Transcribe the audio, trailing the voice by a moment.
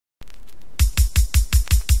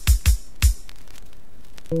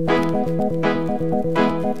Second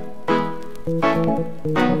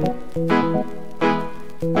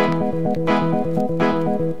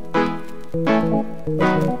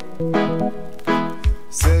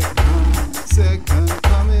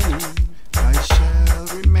coming, I shall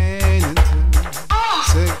remain until.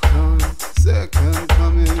 Second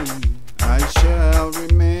coming, I shall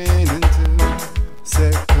remain until.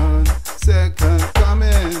 Second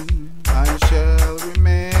coming, I shall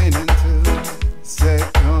remain until.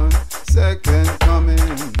 Second coming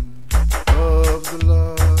of the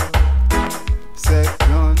Lord.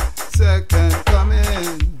 Second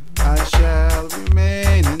coming, I shall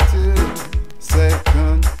remain until.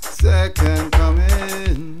 Second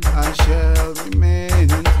coming, I shall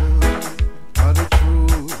remain until. Are the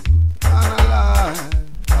truth and a lie,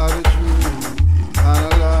 are the truth and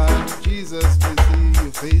a lie. Jesus will see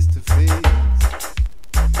you face to face,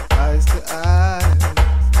 eyes to eyes.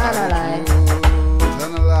 And a lie.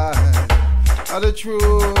 And a lie, are the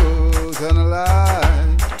truth and a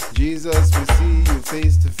lie. Jesus will see you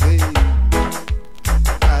face to face,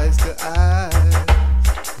 eyes to eyes.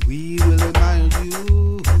 We will admire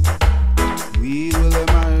you. We will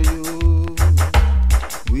admire you.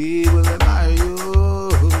 We will admire you.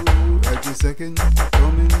 At your second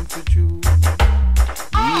coming to truth.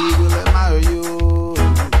 We will admire you.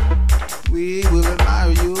 We will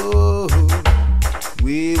admire you.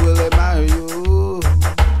 We will admire you.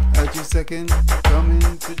 At your second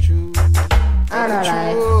coming to truth. And a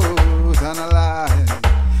lie. Truth and a lie.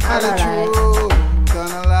 And a lie. Truth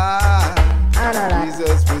and a lie. And a lie.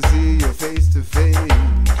 Jesus will see you face to face,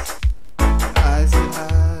 eyes to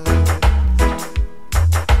eyes.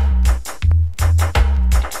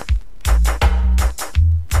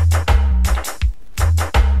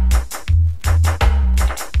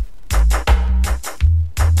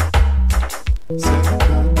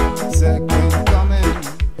 Second coming,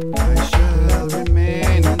 I shall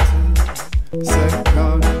remain until. Second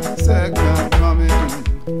coming,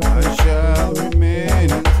 I shall remain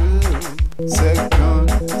until. Second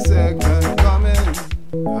coming,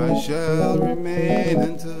 I shall remain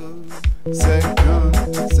until. Second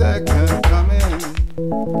coming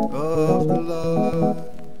of the Lord.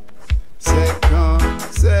 Second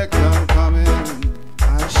coming,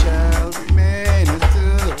 I shall remain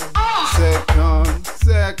until.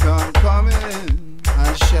 Second coming,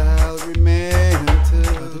 I shall remain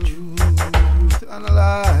until. The truth and a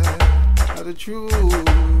lie, the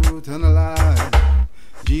truth and a lie.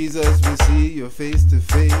 Jesus will see your face to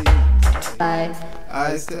face,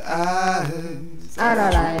 eyes to eyes. And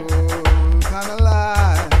a lie. Truth and a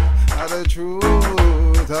lie, the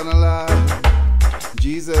truth and a lie.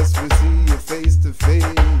 Jesus will see you face to face,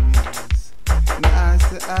 and eyes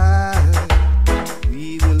to eyes.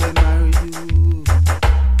 We will admire you.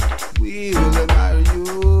 We will admire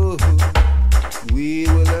you. We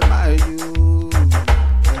will admire you.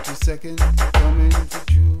 At your second coming to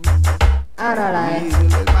truth. And a lie. We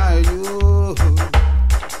will admire you.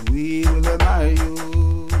 We will admire you.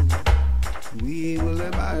 We will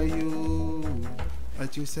admire you.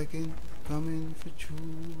 At your second coming for truth.